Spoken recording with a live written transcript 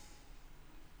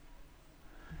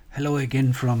Hello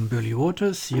again from Burley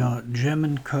Waters, your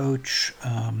German coach,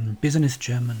 business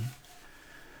German.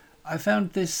 I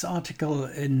found this article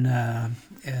in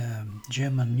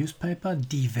German newspaper,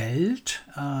 Die Welt,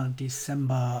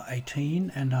 December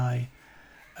 18, and I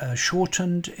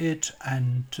shortened it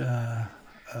and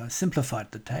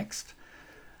simplified the text.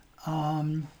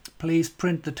 Please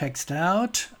print the text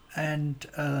out and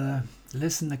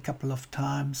listen a couple of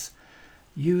times.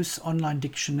 Use online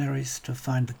dictionaries to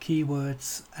find the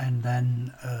keywords and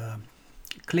then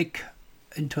click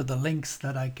into the links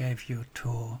that I gave you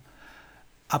to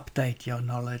update your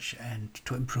knowledge and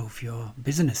to improve your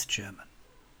business German.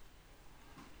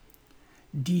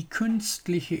 Die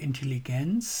künstliche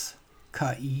Intelligenz,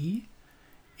 KI,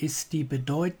 ist die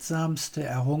bedeutsamste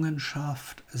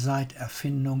Errungenschaft seit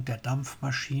Erfindung der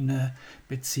Dampfmaschine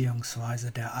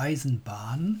bzw. der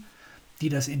Eisenbahn, die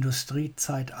das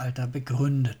Industriezeitalter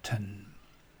begründeten.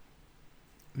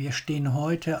 Wir stehen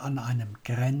heute an einem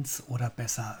Grenz- oder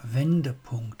besser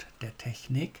Wendepunkt der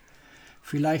Technik,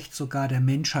 vielleicht sogar der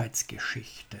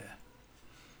Menschheitsgeschichte.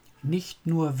 Nicht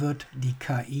nur wird die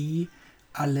KI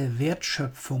alle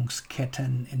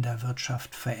Wertschöpfungsketten in der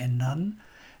Wirtschaft verändern,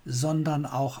 sondern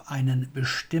auch einen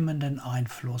bestimmenden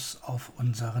Einfluss auf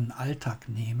unseren Alltag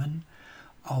nehmen,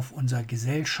 auf unser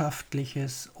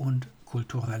gesellschaftliches und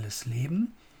kulturelles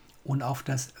Leben und auf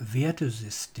das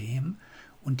Wertesystem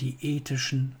und die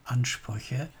ethischen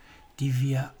Ansprüche, die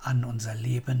wir an unser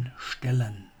Leben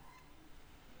stellen.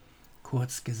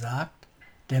 Kurz gesagt,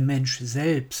 der Mensch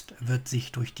selbst wird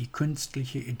sich durch die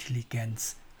künstliche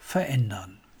Intelligenz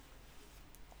verändern.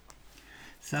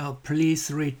 So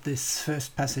please read this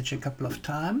first passage a couple of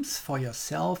times for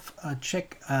yourself.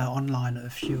 Check online a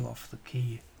few of the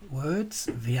key words.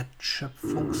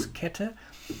 Wertschöpfungskette,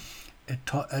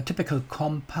 a typical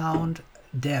compound,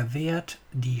 der Wert,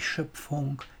 die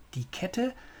Schöpfung, die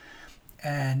Kette,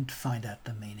 and find out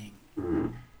the meaning.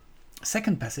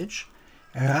 Second passage.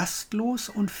 Rastlos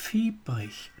und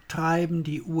fiebrig treiben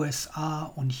die USA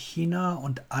und China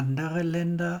und andere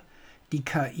Länder die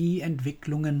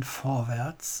KI-Entwicklungen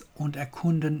vorwärts und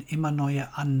erkunden immer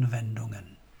neue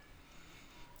Anwendungen.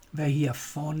 Wer hier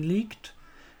vorn liegt,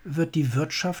 wird die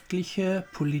wirtschaftliche,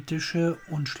 politische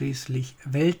und schließlich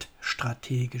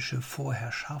weltstrategische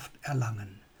Vorherrschaft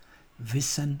erlangen.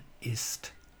 Wissen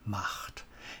ist Macht.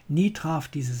 Nie traf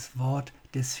dieses Wort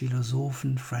des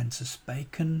Philosophen Francis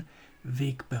Bacon,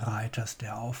 Wegbereiters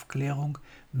der Aufklärung,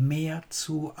 mehr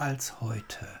zu als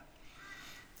heute.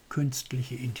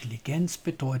 Künstliche Intelligenz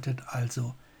bedeutet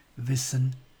also,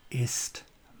 Wissen ist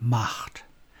Macht.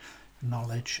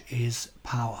 Knowledge is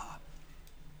power.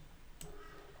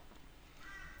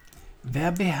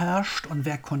 Wer beherrscht und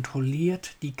wer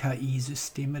kontrolliert die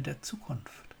KI-Systeme der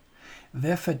Zukunft?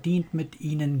 Wer verdient mit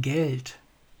ihnen Geld?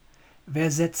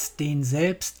 Wer setzt den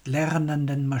selbst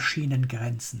lernenden Maschinen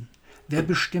Grenzen? Wer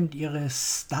bestimmt ihre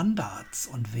Standards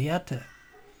und Werte?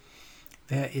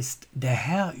 Wer ist der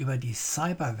Herr über die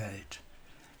Cyberwelt?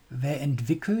 Wer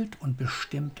entwickelt und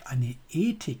bestimmt eine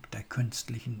Ethik der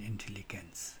künstlichen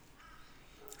Intelligenz?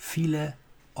 Viele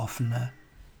offene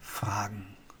Fragen.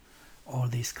 All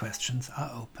these questions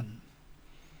are open.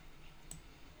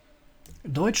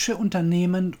 Deutsche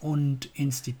Unternehmen und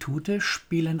Institute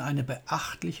spielen eine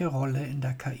beachtliche Rolle in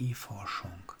der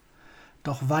KI-Forschung.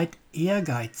 Doch weit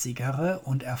ehrgeizigere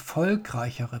und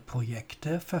erfolgreichere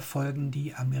Projekte verfolgen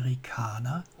die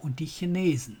Amerikaner und die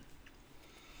Chinesen.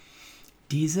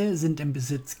 Diese sind im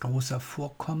Besitz großer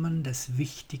Vorkommen des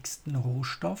wichtigsten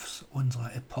Rohstoffs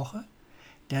unserer Epoche,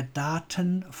 der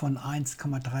Daten von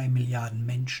 1,3 Milliarden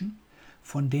Menschen,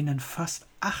 von denen fast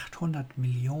 800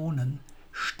 Millionen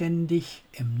ständig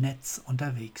im Netz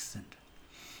unterwegs sind.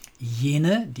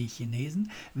 Jene, die Chinesen,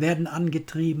 werden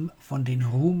angetrieben von den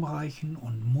ruhmreichen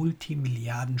und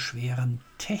multimilliardenschweren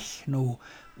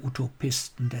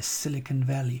Techno-Utopisten des Silicon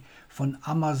Valley, von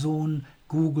Amazon,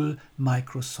 Google,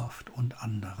 Microsoft und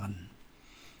anderen.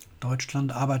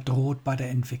 Deutschland aber droht bei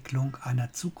der Entwicklung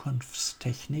einer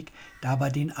Zukunftstechnik dabei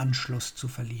den Anschluss zu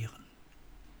verlieren.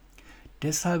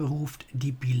 Deshalb ruft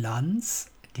die Bilanz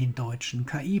den Deutschen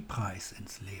KI-Preis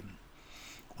ins Leben.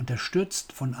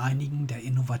 Unterstützt von einigen der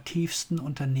innovativsten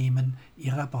Unternehmen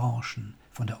ihrer Branchen,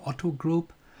 von der Otto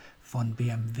Group, von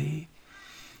BMW,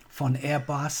 von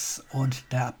Airbus und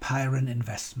der Piron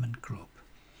Investment Group.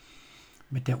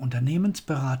 Mit der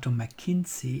Unternehmensberatung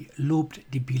McKinsey lobt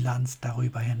die Bilanz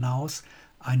darüber hinaus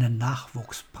einen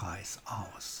Nachwuchspreis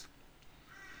aus.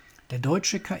 Der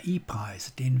Deutsche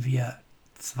KI-Preis, den wir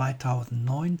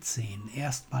 2019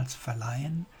 erstmals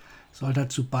verleihen, soll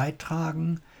dazu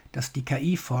beitragen, dass die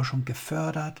KI-Forschung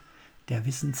gefördert, der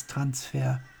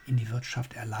Wissenstransfer in die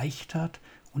Wirtschaft erleichtert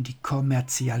und die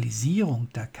Kommerzialisierung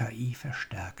der KI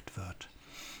verstärkt wird.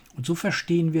 Und so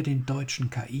verstehen wir den Deutschen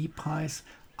KI-Preis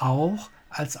auch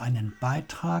als einen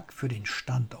Beitrag für den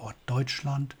Standort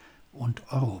Deutschland und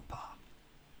Europa.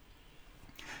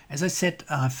 As I said,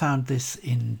 I found this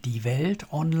in Die Welt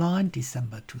online,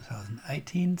 December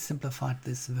 2018, simplified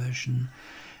this version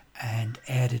and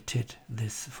edited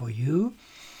this for you.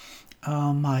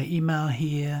 My email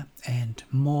here and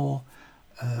more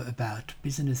about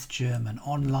Business German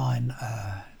Online,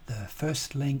 the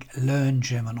first link,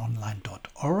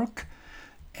 learngermanonline.org.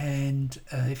 And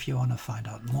if you want to find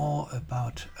out more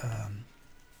about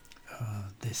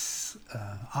this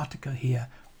article here,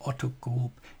 Otto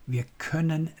Group, wir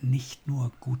können nicht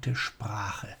nur gute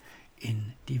Sprache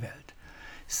in die Welt.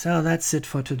 So that's it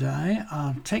for today.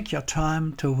 Take your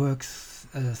time to work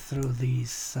through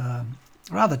these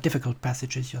rather difficult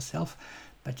passages yourself,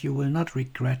 but you will not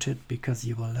regret it because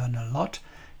you will learn a lot.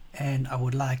 And I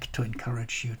would like to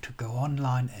encourage you to go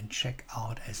online and check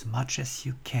out as much as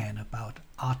you can about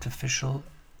artificial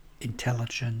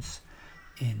intelligence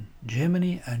in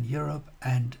Germany and Europe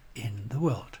and in the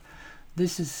world.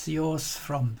 This is yours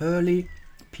from Burley,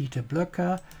 Peter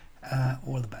Blöcker.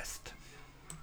 All the best.